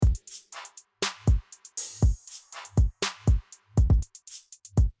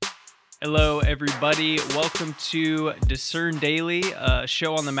Hello, everybody. Welcome to Discern Daily, a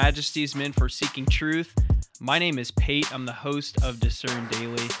show on the Majesty's Men for Seeking Truth. My name is Pate. I'm the host of Discern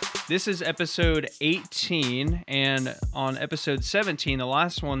Daily. This is episode 18, and on episode 17, the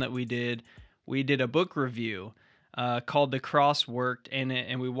last one that we did a book review called The Cross Worked,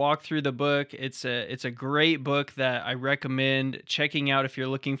 and we walked through the book. It's a great book that I recommend checking out if you're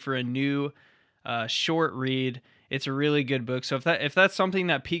looking for a new short read. It's a really good book. So if that's something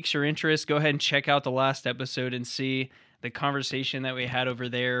that piques your interest, go ahead and check out the last episode and see the conversation that we had over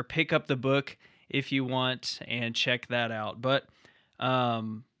there. Pick up the book if you want and check that out. But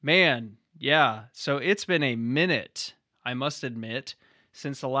man, yeah. So it's been a minute, I must admit,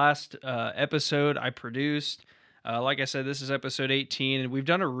 since the last episode I produced. Like I said, this is episode 18, and we've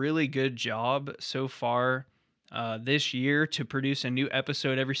done a really good job so far this year to produce a new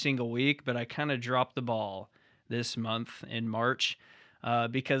episode every single week, but I kind of dropped the ball this month in March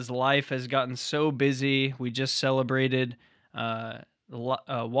because life has gotten so busy. We just celebrated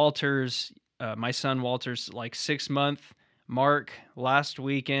Walter's, my son Walter's, like 6-month mark last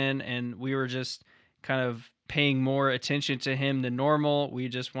weekend, and we were just kind of paying more attention to him than normal. We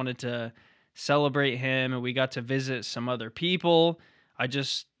just wanted to celebrate him, and we got to visit some other people. I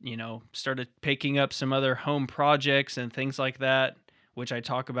just, started picking up some other home projects and things like that, which I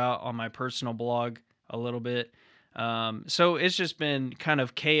talk about on my personal blog a little bit. So it's just been kind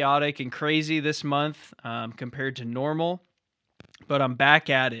of chaotic and crazy this month compared to normal, but I'm back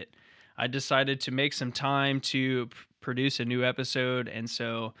at it. I decided to make some time to produce a new episode, and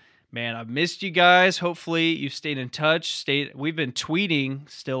so, man, I've missed you guys. Hopefully you've stayed in touch. We've been tweeting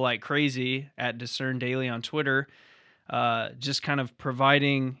still like crazy at Discern Daily on Twitter, just kind of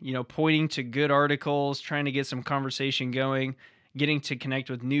providing, pointing to good articles, trying to get some conversation going, getting to connect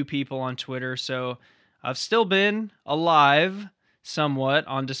with new people on Twitter. So I've still been alive somewhat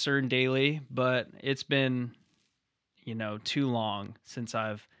on Discern Daily, but it's been, too long since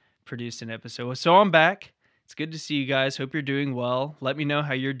I've produced an episode. So I'm back. It's good to see you guys. Hope you're doing well. Let me know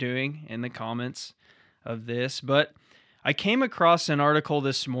how you're doing in the comments of this. But I came across an article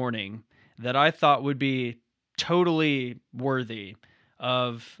this morning that I thought would be totally worthy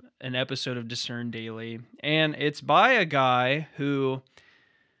of an episode of Discern Daily. And it's by a guy who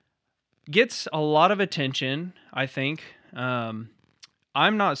gets a lot of attention, I think. I'm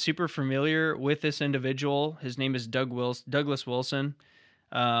not super familiar with this individual. His name is Douglas Wilson.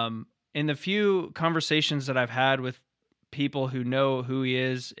 In the few conversations that I've had with people who know who he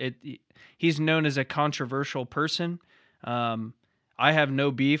is, he's known as a controversial person. I have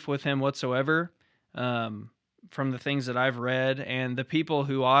no beef with him whatsoever from the things that I've read, and the people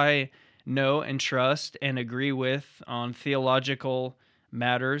who I know and trust and agree with on theological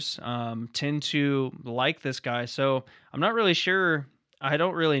matters tend to like this guy. So I'm not really sure. I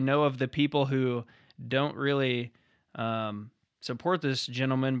don't really know of the people who don't really support this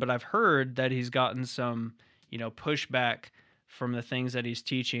gentleman, but I've heard that he's gotten some, pushback from the things that he's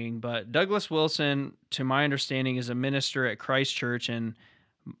teaching. But Douglas Wilson, to my understanding, is a minister at Christ Church in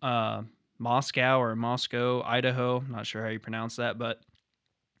Moscow, Idaho. I'm not sure how you pronounce that, but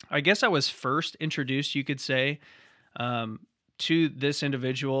I guess I was first introduced, you could say, to this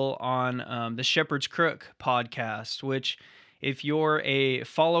individual on the Shepherd's Crook podcast, which, if you're a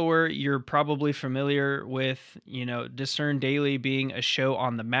follower, you're probably familiar with, Discern Daily being a show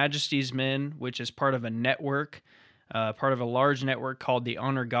on the Majesty's Men, which is part of a network, part of a large network called the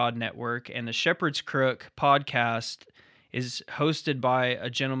Honor God Network. And the Shepherd's Crook podcast is hosted by a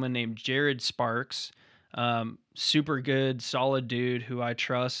gentleman named Jared Sparks, super good, solid dude who I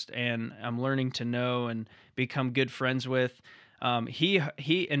trust and I'm learning to know and become good friends with.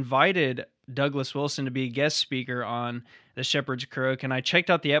 He invited Douglas Wilson to be a guest speaker on the Shepherd's Crook, and I checked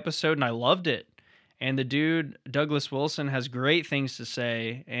out the episode and I loved it. And the dude, Douglas Wilson, has great things to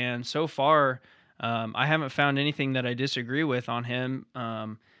say, and so far, I haven't found anything that I disagree with on him.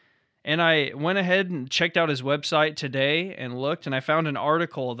 And I went ahead and checked out his website today and looked, and I found an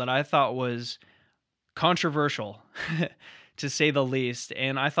article that I thought was controversial, to say the least,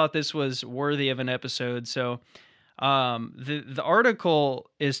 and I thought this was worthy of an episode. So the article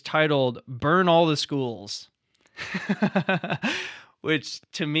is titled "Burn All the Schools," which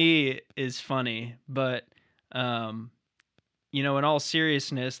to me is funny, but in all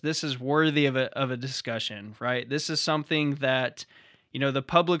seriousness, this is worthy of a discussion, right? This is something that, the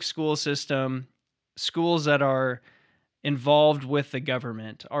public school system, schools that are involved with the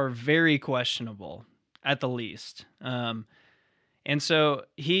government, are very questionable at the least. And so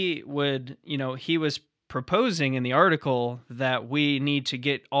he was proposing in the article that we need to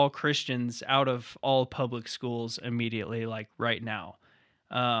get all Christians out of all public schools immediately, like right now.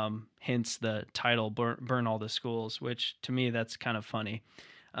 Hence the title, Burn All the Schools, which to me, that's kind of funny.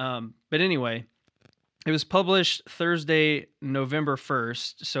 But anyway, it was published Thursday, November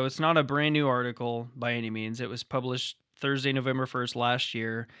 1st, so it's not a brand new article by any means. It was published Thursday, November 1st last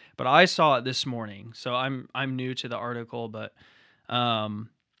year, but I saw it this morning, so I'm new to the article, but I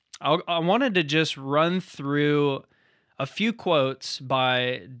wanted to just run through a few quotes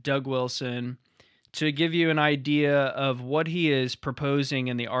by Doug Wilson to give you an idea of what he is proposing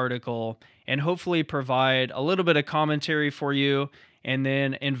in the article and hopefully provide a little bit of commentary for you, and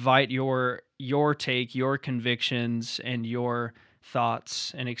then invite your take, your convictions, and your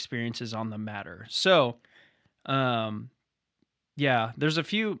thoughts and experiences on the matter. So, yeah, there's a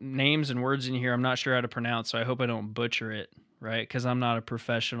few names and words in here I'm not sure how to pronounce, so I hope I don't butcher it, right? Because I'm not a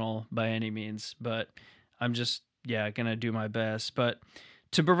professional by any means, but I'm just, gonna do my best. But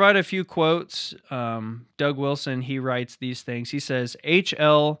to provide a few quotes, Doug Wilson, he writes these things. He says,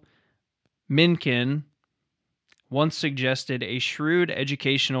 H.L. Mencken once suggested a shrewd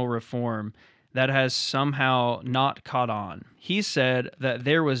educational reform that has somehow not caught on. He said that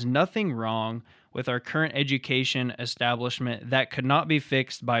there was nothing wrong with our current education establishment that could not be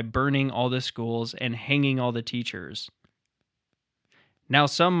fixed by burning all the schools and hanging all the teachers. Now,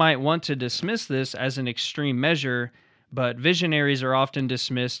 some might want to dismiss this as an extreme measure, but visionaries are often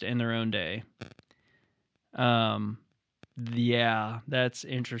dismissed in their own day. Yeah, that's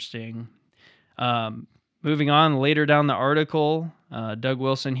interesting. Moving on, later down the article, Doug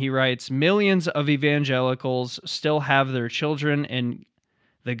Wilson, he writes, millions of evangelicals still have their children in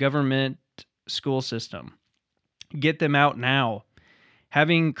the government school system. Get them out now.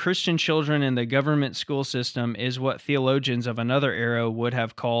 Having Christian children in the government school system is what theologians of another era would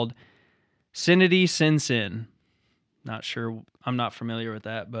have called sinity sin sin. Not sure, I'm not familiar with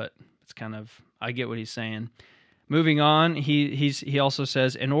that, but it's kind of, I get what he's saying. Moving on, he also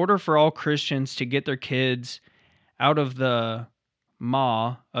says, in order for all Christians to get their kids out of the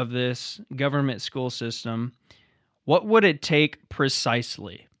maw of this government school system, what would it take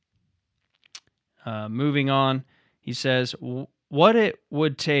precisely? Moving on, he says, what it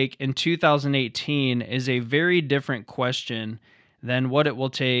would take in 2018 is a very different question than what it will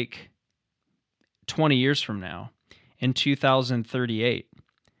take 20 years from now, in 2038.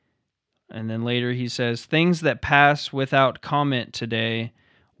 And then later he says, things that pass without comment today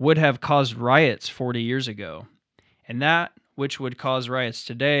would have caused riots 40 years ago. And that which would cause riots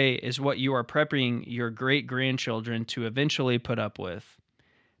today is what you are prepping your great-grandchildren to eventually put up with,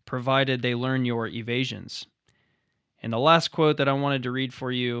 provided they learn your evasions. And the last quote that I wanted to read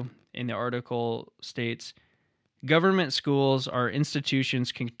for you in the article states, government schools are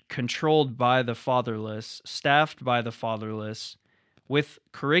institutions controlled by the fatherless, staffed by the fatherless, with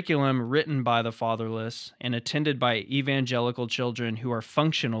curriculum written by the fatherless and attended by evangelical children who are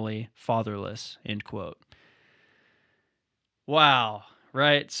functionally fatherless, end quote. Wow,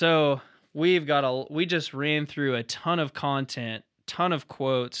 right? So we just ran through a ton of content, ton of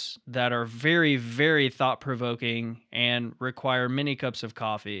quotes that are very, very thought-provoking and require many cups of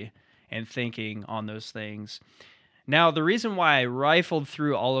coffee and thinking on those things. Now, the reason why I rifled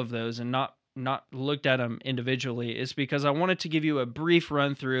through all of those and not looked at them individually is because I wanted to give you a brief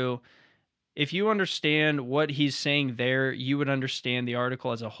run through. If you understand what he's saying there, you would understand the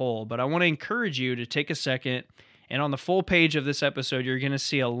article as a whole. But I want to encourage you to take a second, and on the full page of this episode, you're going to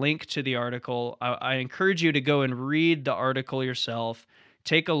see a link to the article. I encourage you to go and read the article yourself.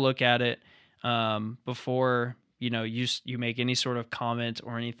 Take a look at it before you make any sort of comment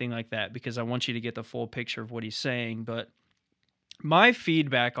or anything like that, because I want you to get the full picture of what he's saying. But my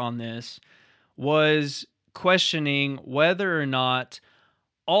feedback on this was questioning whether or not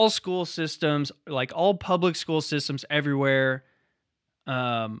all school systems, like all public school systems everywhere,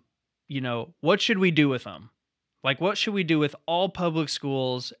 what should we do with them? Like, what should we do with all public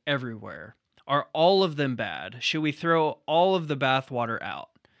schools everywhere? Are all of them bad? Should we throw all of the bathwater out?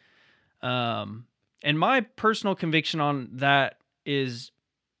 And my personal conviction on that is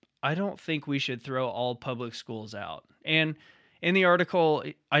I don't think we should throw all public schools out. And in the article,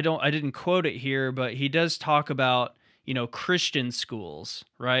 I didn't quote it here, but he does talk about, Christian schools,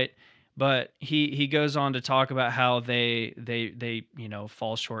 right? But he goes on to talk about how they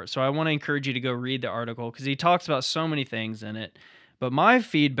fall short. So I want to encourage you to go read the article because he talks about so many things in it. But my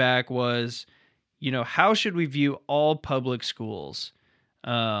feedback was, how should we view all public schools?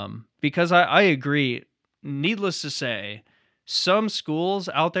 Because I agree, needless to say, some schools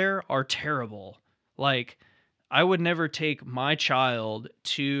out there are terrible. Like, I would never take my child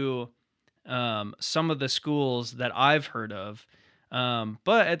to some of the schools that I've heard of.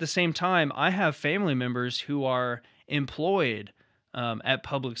 But at the same time, I have family members who are employed at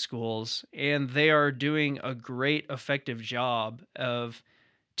public schools, and they are doing a great, effective job of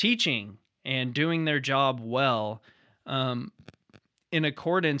teaching and doing their job well, um, in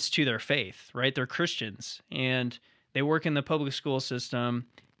accordance to their faith, right? They're Christians and they work in the public school system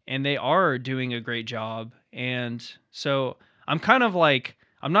and they are doing a great job. And so I'm kind of like,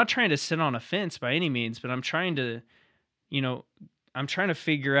 I'm not trying to sit on a fence by any means, but I'm trying to, you know, I'm trying to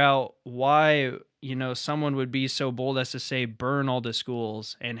figure out why, someone would be so bold as to say burn all the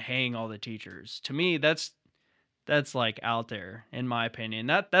schools and hang all the teachers. To me, that's like out there in my opinion.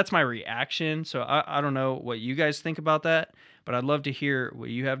 That's my reaction. So I don't know what you guys think about that, but I'd love to hear what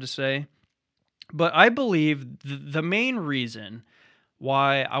you have to say. But I believe the main reason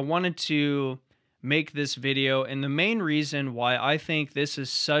why I wanted to make this video, and the main reason why I think this is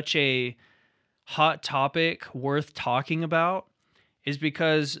such a hot topic worth talking about, is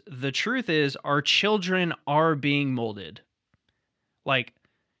because the truth is our children are being molded. Like,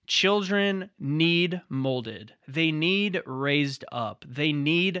 children need molded. They need raised up. They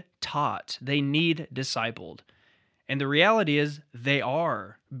need taught. They need discipled. And the reality is they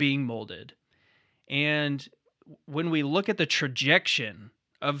are being molded. And when we look at the trajectory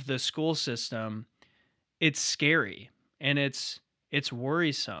of the school system, it's scary and it's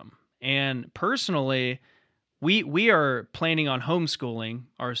worrisome. And personally, we are planning on homeschooling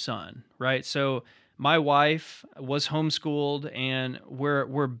our son, right? So my wife was homeschooled, and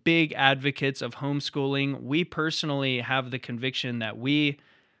we're big advocates of homeschooling. We personally have the conviction that we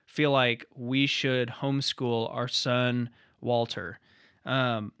feel like we should homeschool our son Walter,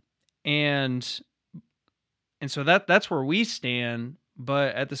 and so that's where we stand.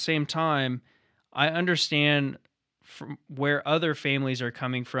 But at the same time, I understand from where other families are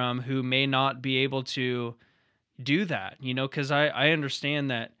coming from who may not be able to do that, because I understand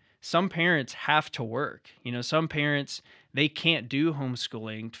that some parents have to work. Some parents, they can't do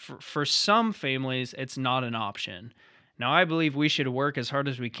homeschooling. For some families, it's not an option. Now, I believe we should work as hard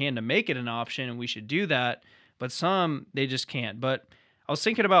as we can to make it an option, and we should do that. But some, they just can't. But I was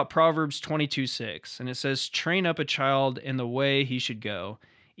thinking about Proverbs 22:6, and it says, "Train up a child in the way he should go.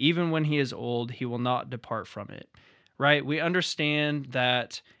 Even when he is old, he will not depart from it." Right? We understand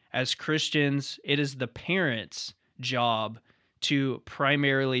that as Christians, it is the parents' job to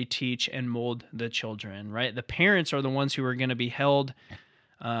primarily teach and mold the children, right? The parents are the ones who are going to be held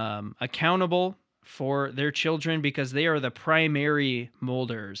accountable for their children because they are the primary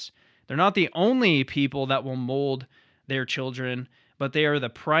molders. They're not the only people that will mold their children, but they are the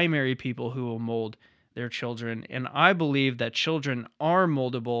primary people who will mold their children. And I believe that children are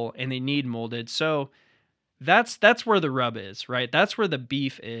moldable and they need molded. So that's where the rub is, right? That's where the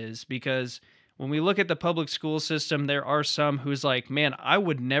beef is, because when we look at the public school system, there are some who's like, man, I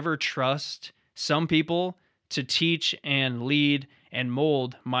would never trust some people to teach and lead and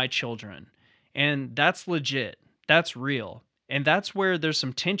mold my children. And that's legit. That's real. And that's where there's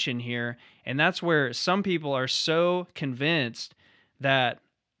some tension here. And that's where some people are so convinced that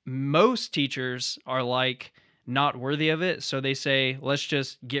most teachers are like not worthy of it. So they say, let's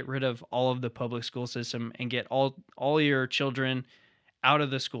just get rid of all of the public school system and get all your children out of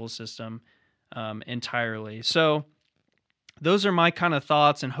the school system entirely. So those are my kind of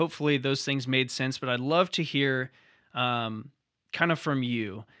thoughts, and hopefully those things made sense. But I'd love to hear kind of from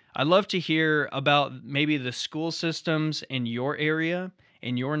you. I'd love to hear about maybe the school systems in your area,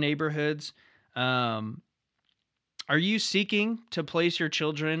 in your neighborhoods. Are you seeking to place your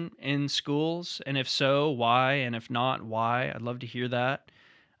children in schools? And if so, why? And if not, why? I'd love to hear that.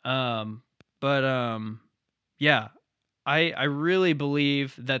 Yeah, I really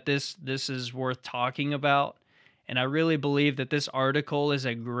believe that this is worth talking about. And I really believe that this article is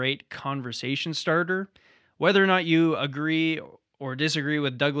a great conversation starter. Whether or not you agree or disagree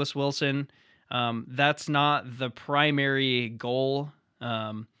with Douglas Wilson, that's not the primary goal.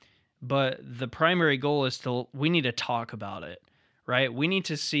 But the primary goal is we need to talk about it, right? We need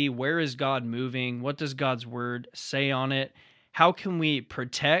to see, where is God moving? What does God's word say on it? How can we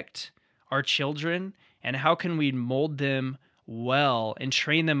protect our children? And how can we mold them well and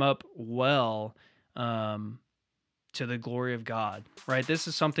train them up well to the glory of God, right? This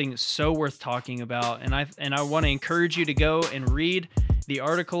is something so worth talking about. And I want to encourage you to go and read the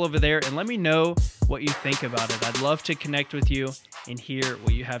article over there and let me know what you think about it. I'd love to connect with you and hear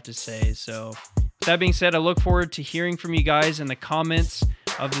what you have to say. So with that being said, I look forward to hearing from you guys in the comments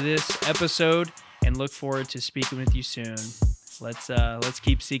of this episode and look forward to speaking with you soon. Let's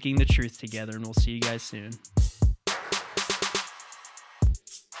keep seeking the truth together, and we'll see you guys soon.